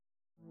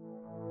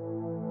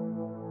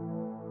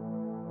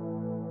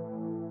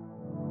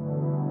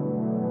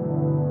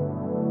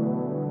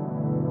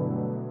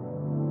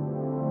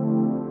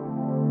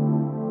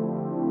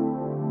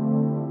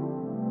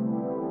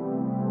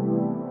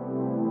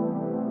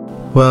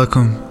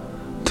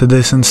Welcome to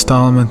this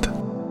installment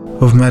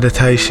of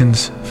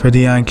Meditations for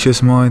the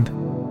Anxious Mind.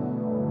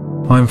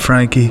 I'm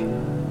Frankie,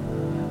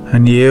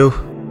 and you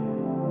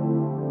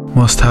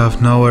must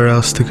have nowhere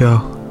else to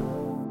go.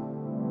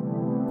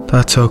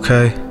 That's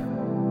okay.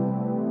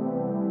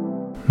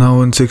 No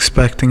one's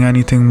expecting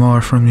anything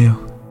more from you.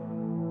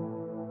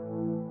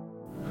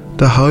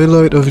 The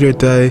highlight of your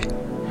day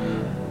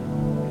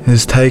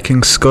is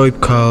taking Skype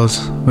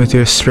calls with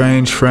your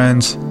strange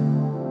friends,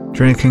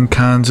 drinking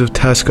cans of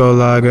Tesco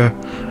lager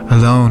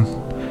alone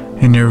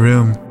in your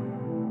room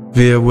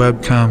via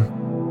webcam,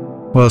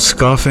 while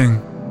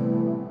scoffing,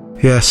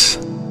 yes,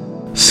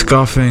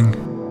 scoffing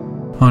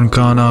on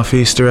gone-off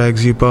Easter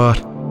eggs you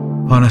bought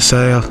on a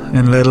sale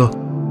in Lidl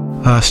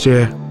last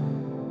year.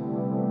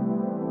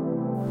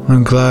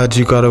 I'm glad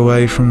you got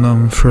away from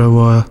them for a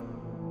while.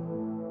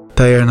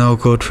 They are no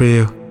good for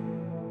you.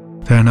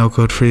 They're no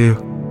good for you.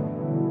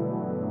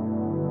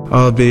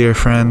 I'll be your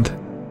friend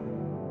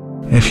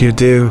if you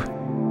do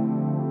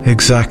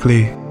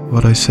exactly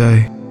what I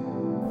say.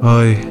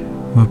 I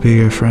will be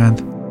your friend.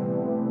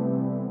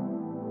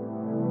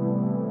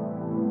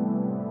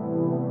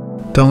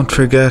 Don't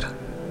forget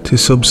to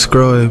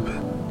subscribe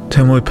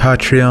to my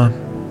Patreon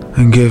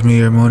and give me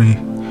your money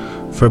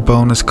for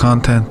bonus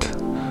content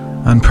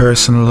and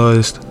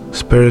personalized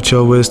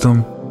spiritual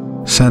wisdom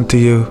sent to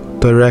you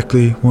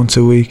directly once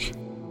a week.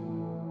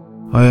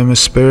 I am a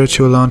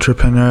spiritual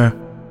entrepreneur,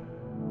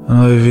 and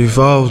I've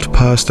evolved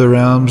past the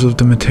realms of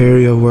the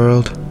material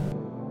world,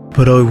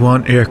 but I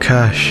want your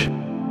cash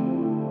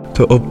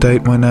to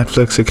update my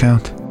Netflix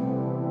account.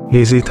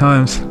 Easy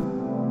times.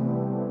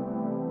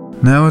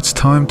 Now it's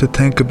time to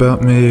think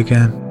about me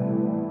again.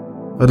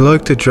 I'd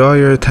like to draw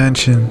your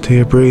attention to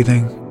your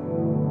breathing.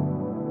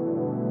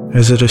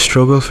 Is it a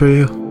struggle for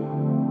you?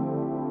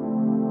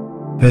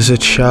 Is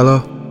it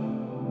shallow?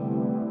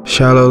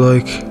 Shallow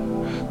like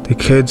the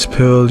kids'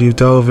 pool you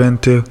dove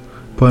into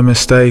by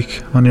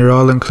mistake on your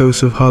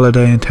all-inclusive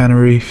holiday in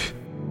Tenerife.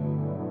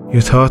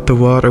 You thought the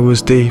water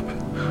was deep,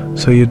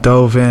 so you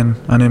dove in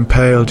and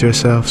impaled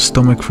yourself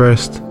stomach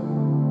first.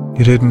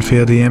 You didn't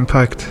feel the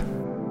impact,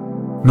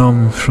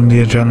 numb from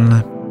the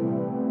adrenaline.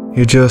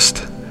 You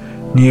just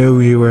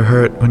knew you were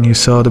hurt when you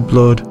saw the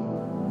blood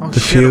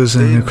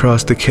diffusing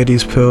across the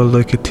kiddie's pool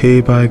like a tea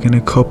bag in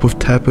a cup of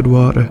tepid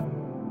water.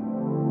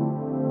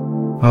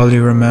 All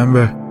you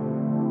remember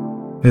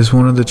is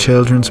one of the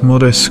children's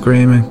mothers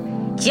screaming,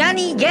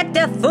 "Johnny, get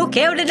the fuck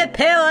out of the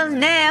pool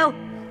now!"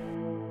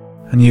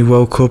 And you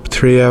woke up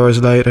 3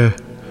 hours later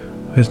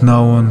with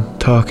no one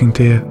talking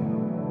to you.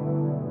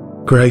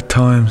 Great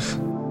times.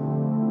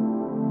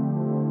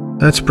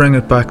 Let's bring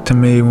it back to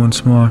me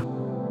once more.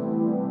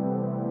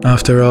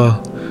 After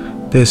all,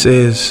 this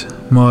is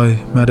my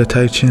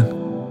meditation.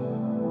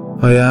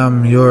 I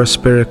am your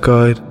spirit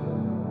guide,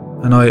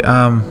 and I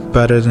am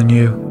better than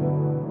you.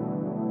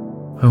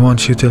 I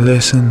want you to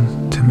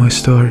listen to my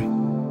story.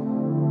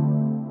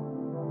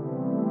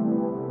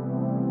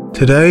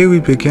 Today we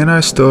begin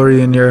our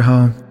story in your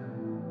home.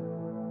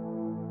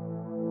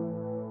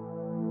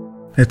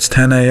 It's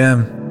 10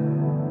 a.m.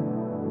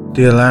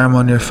 The alarm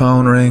on your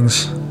phone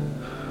rings.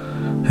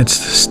 It's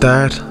the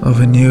start of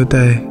a new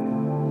day.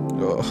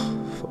 Oh,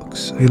 fuck's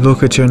sake. You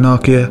look at your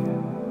Nokia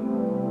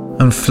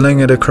and fling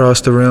it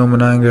across the room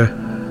in anger.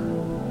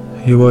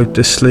 You wipe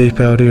the sleep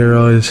out of your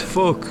eyes.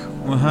 Fuck,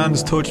 my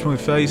hands touched my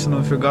face and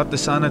I forgot to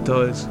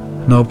sanitize.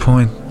 No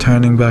point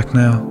turning back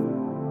now.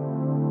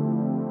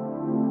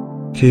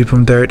 Keep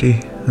them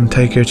dirty and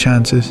take your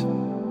chances.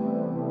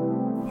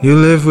 You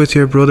live with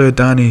your brother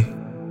Danny,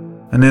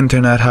 an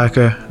internet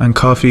hacker and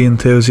coffee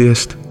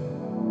enthusiast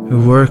who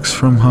works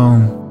from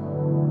home.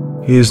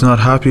 He is not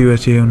happy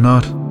with you,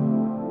 not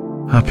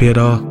happy at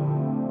all.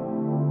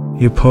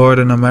 You poured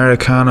an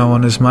Americano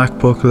on his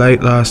MacBook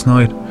late last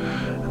night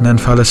and then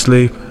fell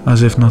asleep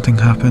as if nothing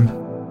happened.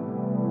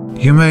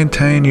 You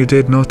maintain you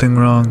did nothing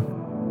wrong,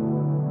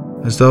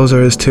 as those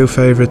are his two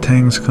favourite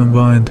things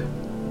combined.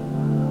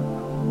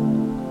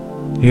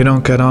 You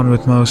don't get on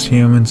with most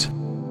humans.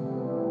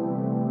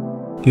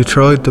 You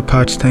tried to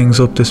patch things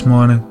up this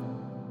morning,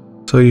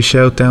 so you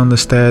shout down the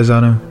stairs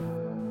at him.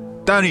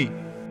 Danny,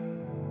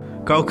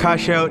 go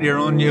cash out your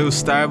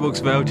unused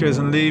Starbucks vouchers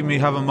and leave me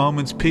have a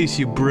moment's peace,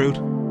 you brute.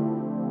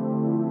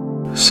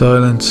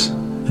 Silence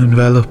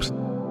envelops.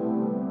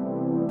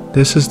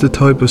 This is the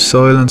type of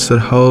silence that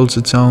holds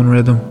its own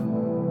rhythm.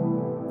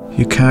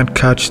 You can't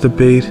catch the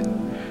beat,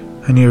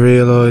 and you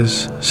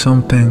realise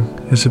something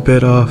is a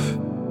bit off.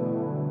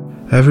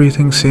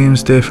 Everything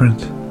seems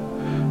different.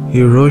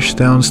 You rush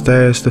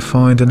downstairs to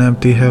find an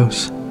empty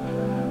house.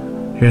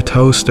 Your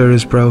toaster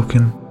is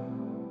broken.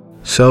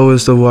 So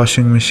is the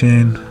washing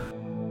machine.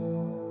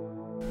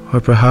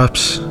 Or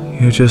perhaps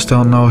you just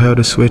don't know how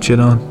to switch it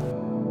on.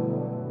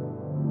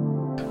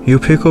 You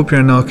pick up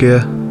your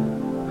Nokia.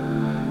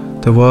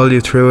 The wall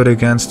you threw it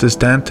against is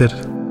dented,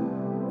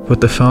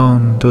 but the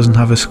phone doesn't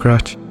have a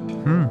scratch.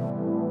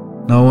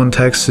 No one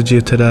texted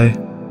you today.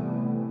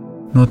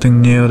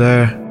 Nothing new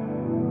there.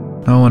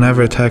 No one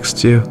ever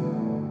texts you.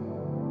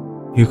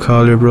 You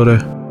call your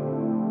brother.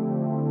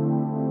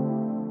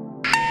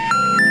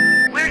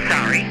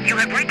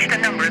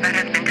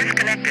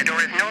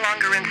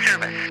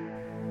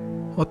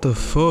 What the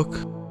fuck?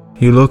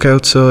 You look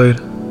outside.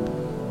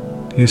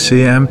 You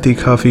see empty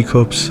coffee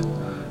cups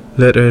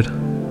littered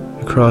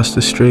across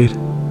the street.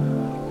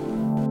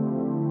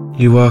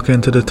 You walk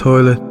into the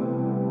toilet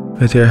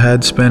with your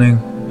head spinning.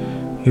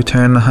 You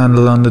turn the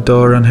handle on the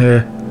door and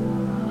hear,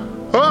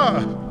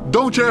 "Ah,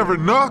 don't you ever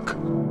knock?"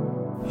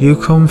 you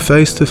come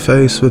face to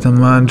face with a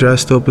man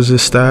dressed up as a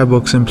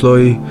Starbucks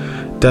employee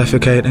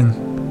defecating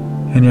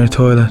in your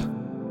toilet.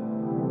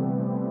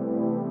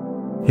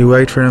 You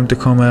wait for him to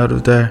come out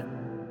of there.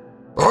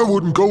 "I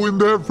wouldn't go in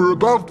there for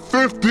about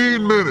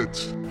 15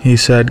 minutes. He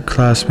said,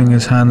 clasping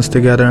his hands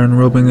together and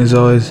rubbing his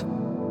eyes.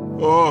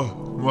 Oh,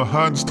 my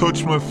hands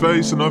touched my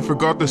face and I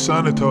forgot to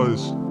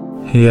sanitize."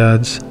 He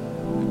adds.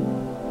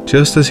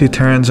 Just as he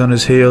turns on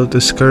his heel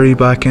to scurry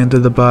back into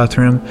the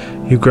bathroom,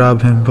 you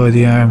grab him by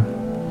the arm.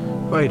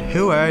 Wait,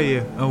 who are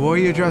you? And why are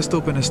you dressed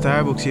up in a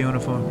Starbucks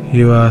uniform?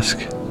 You ask.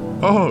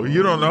 "Oh,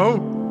 you don't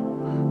know?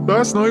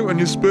 Last night when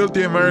you spilled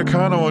the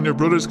Americano on your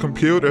brother's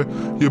computer,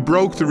 you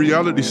broke the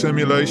reality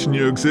simulation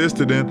you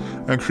existed in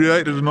and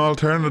created an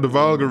alternative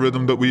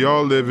algorithm that we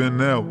all live in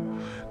now.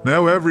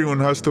 Now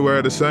everyone has to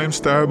wear the same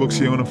Starbucks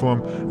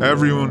uniform,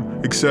 everyone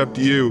except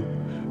you.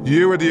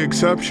 You are the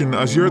exception,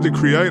 as you're the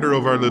creator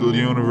of our little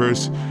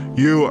universe.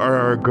 You are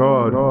our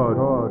God."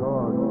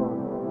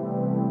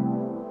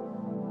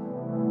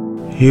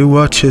 You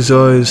watch his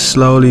eyes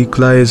slowly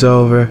glaze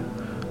over,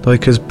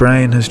 like his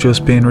brain has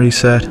just been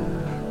reset.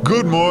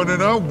 "Good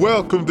morning and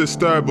welcome to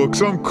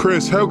Starbucks. I'm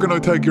Chris. How can I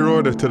take your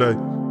order today?"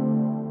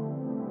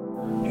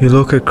 You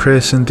look at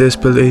Chris in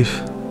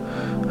disbelief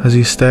as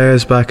he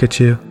stares back at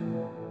you.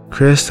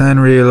 Chris then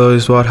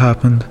realizes what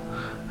happened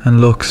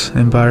and looks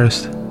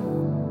embarrassed.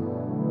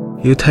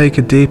 You take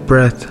a deep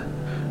breath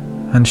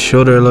and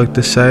shudder like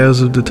the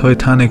sails of the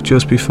Titanic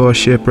just before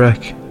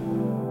shipwreck.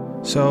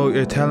 So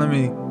you're telling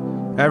me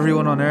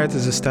everyone on Earth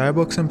is a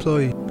Starbucks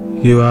employee?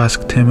 You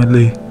ask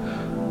timidly.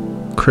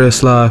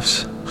 Chris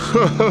laughs.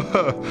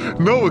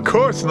 No, of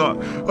course not.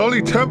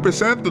 Only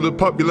 10% of the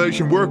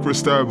population work for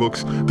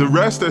Starbucks. The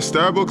rest are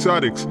Starbucks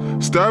addicts.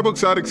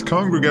 Starbucks addicts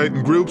congregate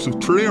in groups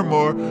of 3 or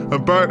more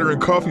and barter in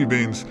coffee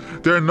beans.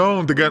 They're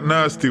known to get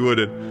nasty with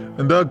it,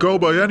 and they'll go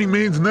by any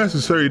means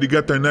necessary to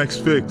get their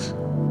next fix.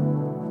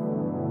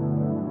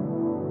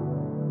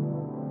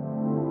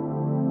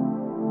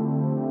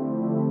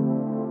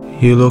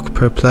 You look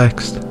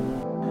perplexed.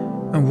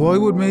 And why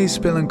would me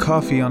spilling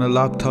coffee on a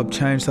laptop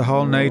change the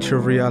whole nature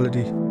of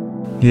reality?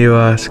 You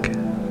ask.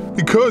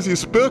 Because you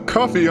spilled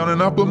coffee on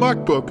an Apple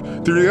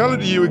MacBook. The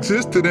reality you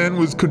existed in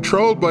was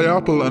controlled by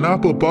Apple, and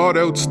Apple bought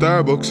out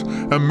Starbucks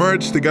and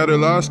merged together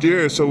last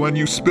year, so when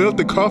you spilled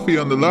the coffee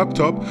on the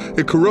laptop,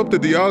 it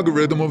corrupted the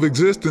algorithm of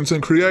existence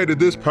and created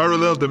this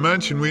parallel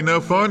dimension we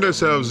now find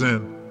ourselves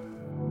in.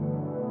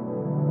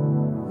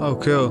 Oh,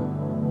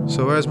 cool.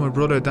 So where's my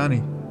brother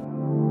Danny?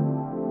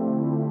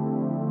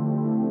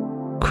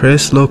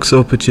 Chris looks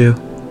up at you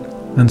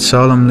and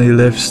solemnly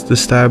lifts the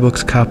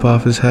Starbucks cap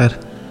off his head.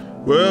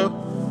 Well,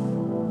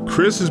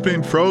 Chris has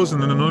been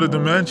frozen in another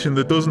dimension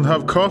that doesn't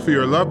have coffee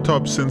or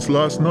laptops since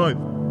last night.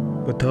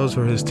 But those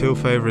were his 2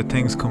 favourite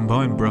things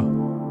combined, bro.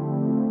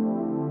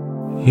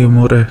 You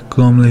mutter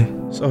glumly.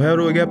 So how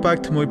do I get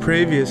back to my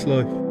previous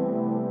life?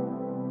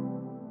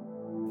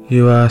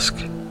 You ask.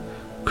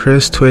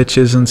 Chris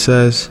twitches and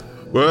says,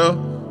 Well,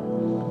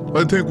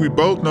 I think we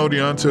both know the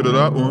answer to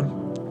that one.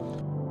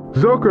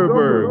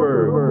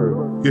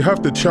 Zuckerberg! You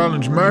have to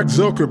challenge Mark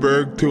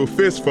Zuckerberg to a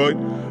fist fight,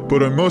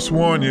 but I must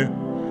warn you,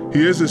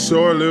 he is a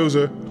sore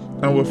loser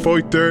and will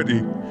fight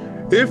dirty.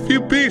 If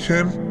you beat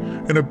him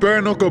in a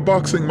bare-knuckle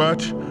boxing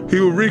match, he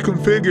will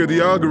reconfigure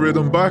the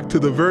algorithm back to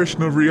the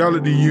version of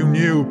reality you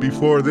knew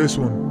before this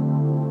one.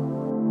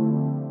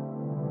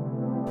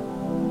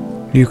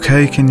 You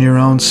cake in your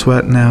own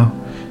sweat now,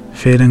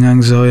 feeling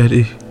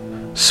anxiety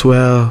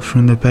swell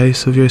from the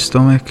base of your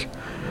stomach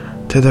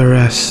to the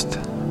rest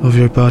of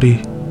your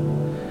body.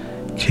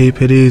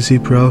 Keep it easy,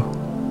 bro.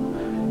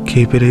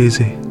 Keep it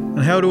easy.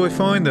 And how do I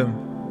find him?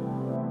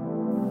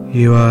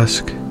 You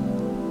ask.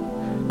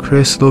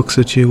 Chris looks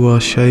at you while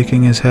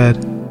shaking his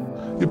head.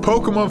 You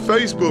poke him on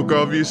Facebook,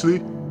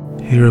 obviously.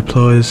 He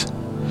replies,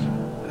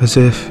 as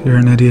if you're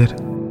an idiot.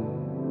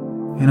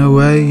 In a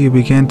way, you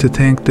begin to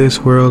think this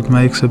world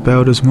makes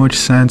about as much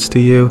sense to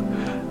you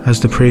as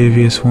the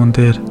previous one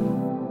did.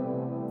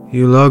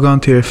 You log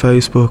onto your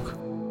Facebook,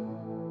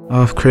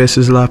 off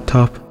Chris's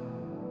laptop,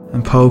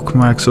 and poke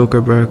Mark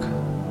Zuckerberg.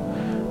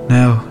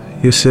 Now,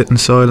 you sit in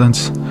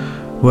silence,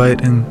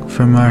 waiting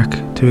for Mark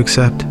to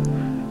accept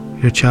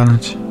your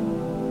challenge.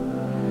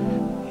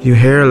 You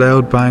hear a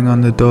loud bang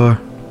on the door,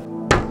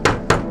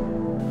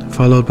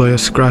 followed by a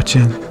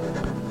scratching.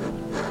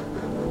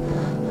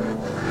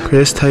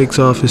 Chris takes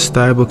off his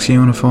Starbucks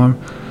uniform,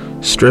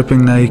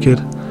 stripping naked,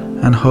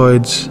 and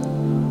hides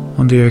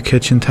under your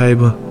kitchen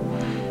table.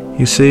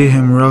 You see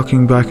him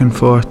rocking back and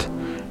forth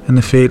in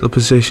the fetal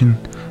position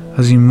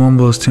as he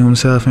mumbles to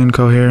himself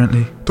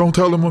incoherently. Don't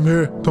tell him I'm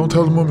here. Don't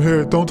tell him I'm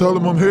here. Don't tell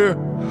him I'm here.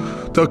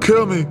 They'll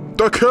kill me.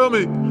 They'll kill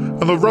me.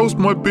 And they'll roast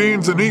my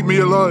beans and eat me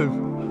alive.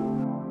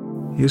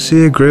 You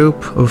see a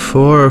group of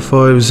 4 or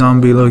 5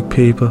 zombie-like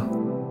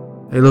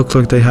people. They look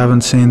like they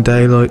haven't seen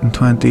daylight in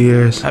 20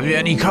 years. Have you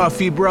any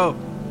coffee, bro?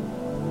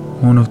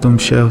 One of them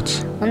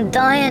shouts. I'm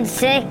dying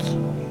sick.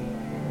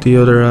 The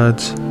other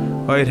adds.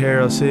 Wait here,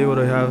 I'll see what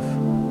I have.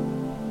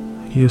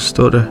 You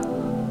stutter.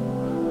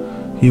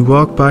 You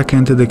walk back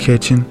into the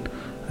kitchen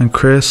and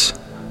Chris,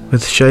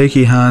 with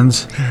shaky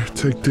hands, Here,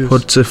 take this.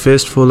 puts a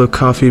fistful of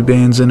coffee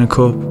beans in a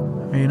cup.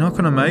 Are you not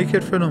gonna make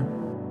it for them?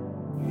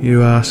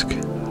 You ask.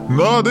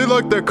 No, they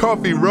like their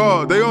coffee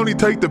raw. They only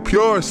take the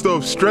pure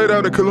stuff straight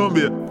out of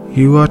Colombia.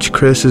 You watch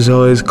Chris's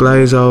eyes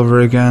glaze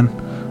over again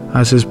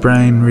as his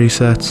brain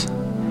resets.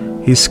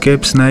 He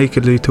skips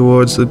nakedly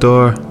towards the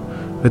door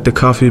with the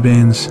coffee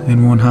beans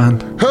in one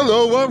hand.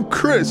 Hello, I'm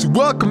Chris.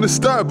 Welcome to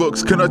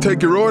Starbucks. Can I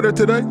take your order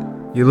today?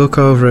 You look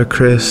over at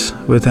Chris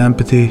with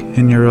empathy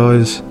in your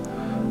eyes,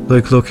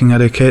 like looking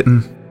at a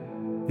kitten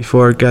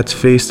before it gets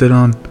feasted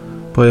on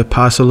by a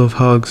passel of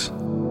hogs.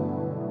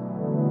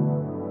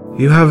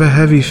 You have a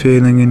heavy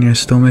feeling in your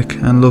stomach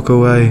and look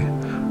away,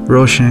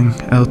 rushing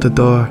out the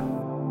door.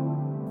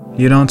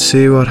 You don't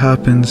see what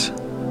happens,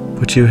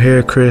 but you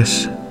hear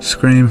Chris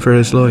scream for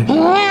his life.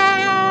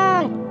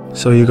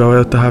 So you go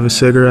out to have a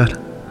cigarette,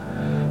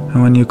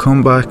 and when you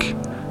come back,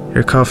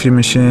 your coffee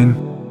machine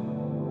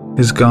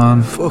is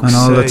gone, and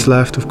all that's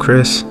left of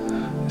Chris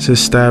is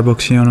his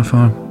Starbucks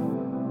uniform.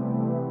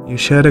 You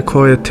shed a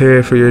quiet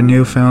tear for your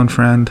newfound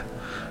friend,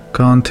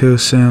 gone too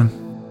soon.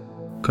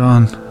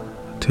 Gone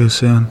too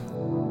soon.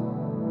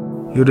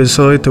 You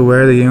decide to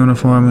wear the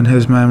uniform in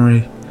his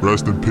memory.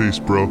 Rest in peace,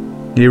 bro.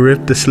 You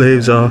rip the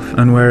sleeves off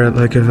and wear it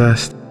like a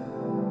vest.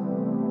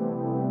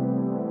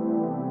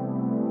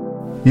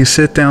 You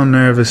sit down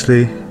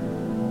nervously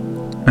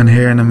and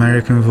hear an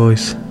American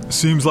voice.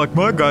 Seems like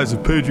my guys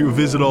have paid you a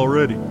visit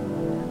already.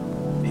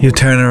 You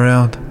turn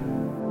around.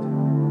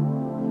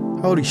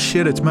 Holy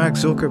shit, it's Mark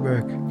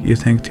Zuckerberg. You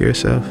think to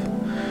yourself.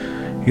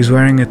 He's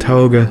wearing a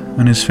toga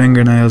and his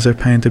fingernails are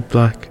painted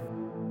black.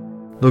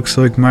 Looks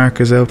like Mark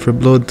is out for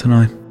blood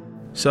tonight.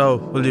 So,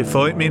 will you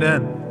fight me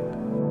then?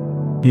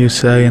 You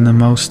say in the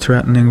most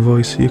threatening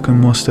voice you can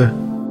muster.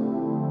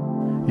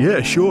 Yeah,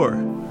 sure.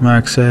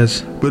 Mark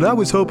says. But I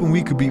was hoping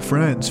we could be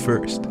friends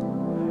first.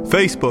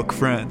 Facebook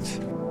friends.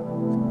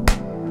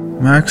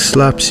 Mark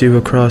slaps you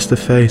across the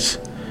face.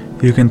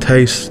 You can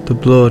taste the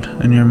blood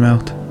in your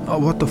mouth. Oh,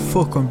 what the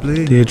fuck, I'm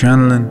bleeding. The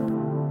adrenaline,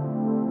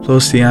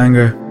 plus the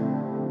anger,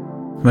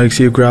 makes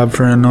you grab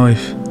for a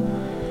knife.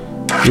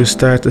 You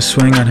start to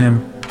swing at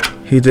him.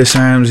 He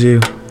disarms you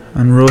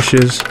and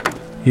rushes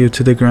you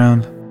to the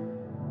ground.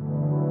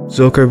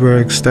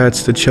 Zuckerberg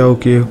starts to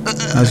choke you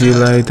as you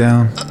lay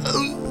down.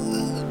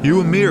 You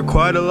and me are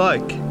quite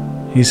alike.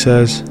 He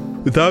says.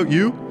 Without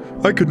you,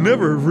 I could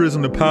never have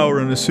risen to power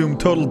and assumed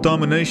total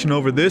domination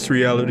over this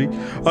reality.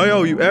 I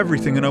owe you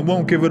everything and I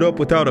won't give it up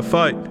without a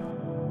fight.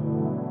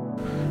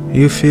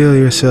 You feel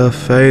yourself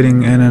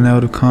fading in and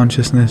out of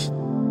consciousness,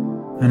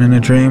 and in a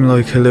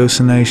dreamlike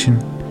hallucination,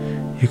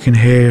 you can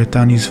hear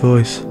Danny's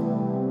voice.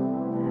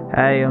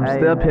 Hey, I'm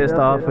still pissed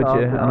off with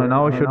you, and I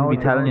know I shouldn't be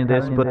telling you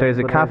this, but there's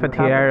a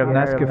cafetiere of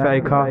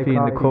Nescafe coffee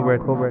in the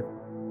cupboard.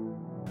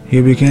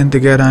 You begin to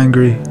get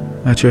angry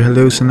at your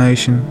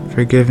hallucination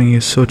for giving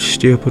you such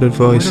stupid Why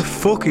advice. the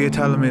fuck are you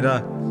telling me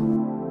that?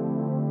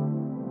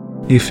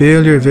 You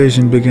feel your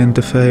vision begin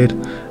to fade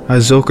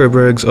as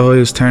Zuckerberg's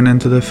eyes turn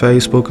into the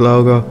Facebook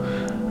logo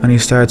and he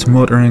starts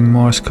muttering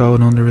Morse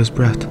code under his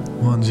breath.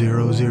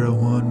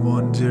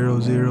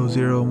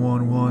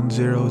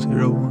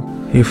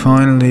 10011000111001. You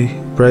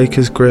finally break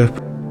his grip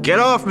Get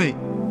off me!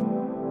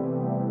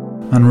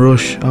 and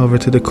rush over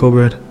to the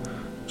cupboard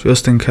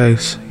just in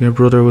case your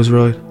brother was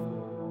right.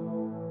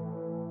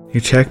 You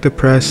check the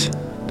press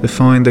to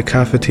find the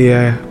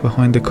cafetiere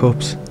behind the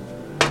cups.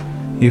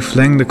 You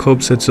fling the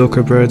cups at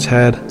Zuckerberg's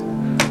head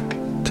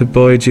to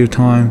bide you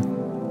time,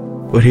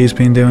 but he's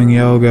been doing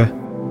yoga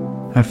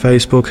at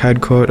Facebook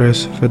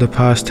headquarters for the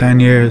past 10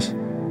 years,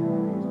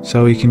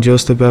 so he can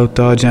just about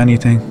dodge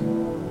anything.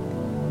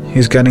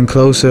 He's getting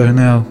closer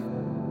now,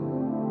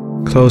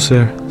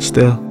 closer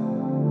still,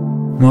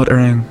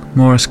 muttering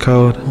Morse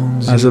code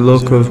as a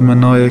look of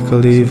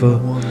maniacal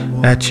evil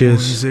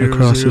etches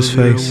across his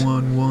face.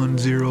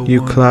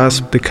 You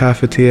clasp the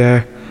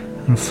cafetiere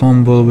and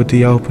fumble with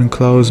the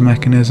open-close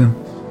mechanism.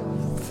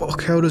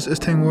 Fuck, how does this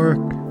thing work?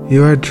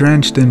 You are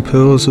drenched in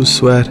pools of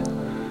sweat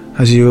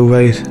as you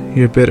await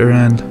your bitter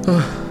end.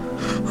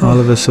 All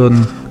of a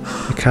sudden,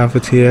 the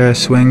cafetiere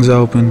swings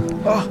open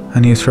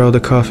and you throw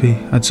the coffee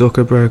at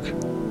Zuckerberg.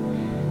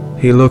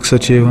 He looks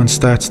at you and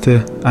starts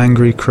to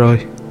angry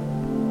cry.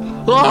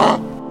 Ah!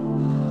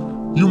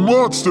 You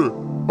monster!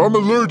 I'm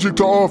allergic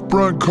to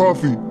off-brand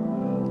coffee.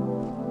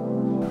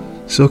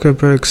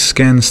 Zuckerberg's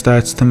skin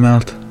starts to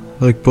melt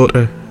like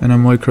butter in a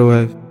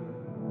microwave,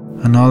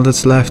 and all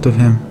that's left of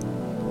him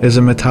is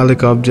a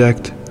metallic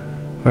object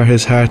where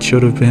his heart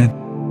should have been.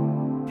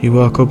 You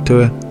walk up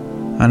to it,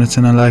 and it's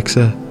an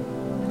Alexa.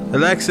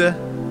 Alexa,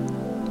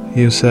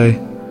 You say,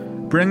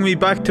 bring me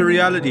back to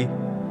reality.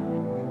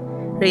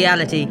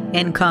 Reality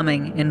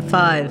incoming in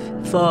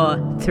 5,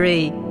 4,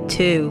 3,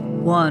 2,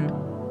 1.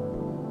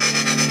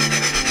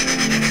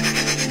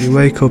 You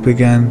wake up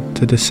again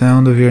to the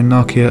sound of your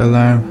Nokia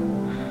alarm.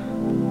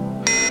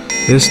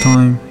 This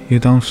time, you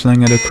don't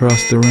fling it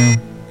across the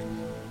room.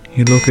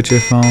 You look at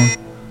your phone,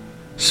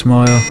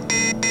 smile,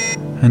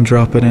 and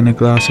drop it in a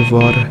glass of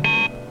water.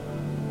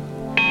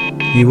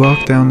 You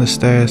walk down the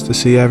stairs to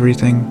see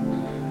everything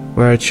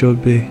where it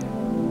should be.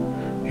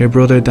 Your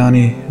brother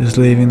Danny is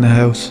leaving the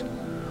house.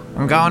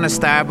 I'm going to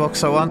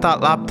Starbucks. I want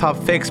that laptop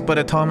fixed by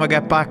the time I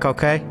get back,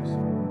 okay?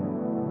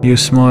 You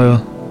smile,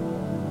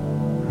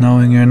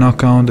 knowing you're not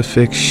going to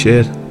fix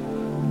shit.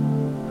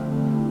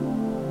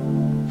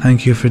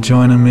 Thank you for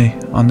joining me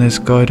on this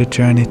guided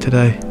journey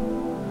today.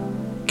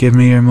 Give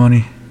me your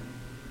money.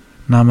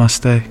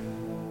 Namaste.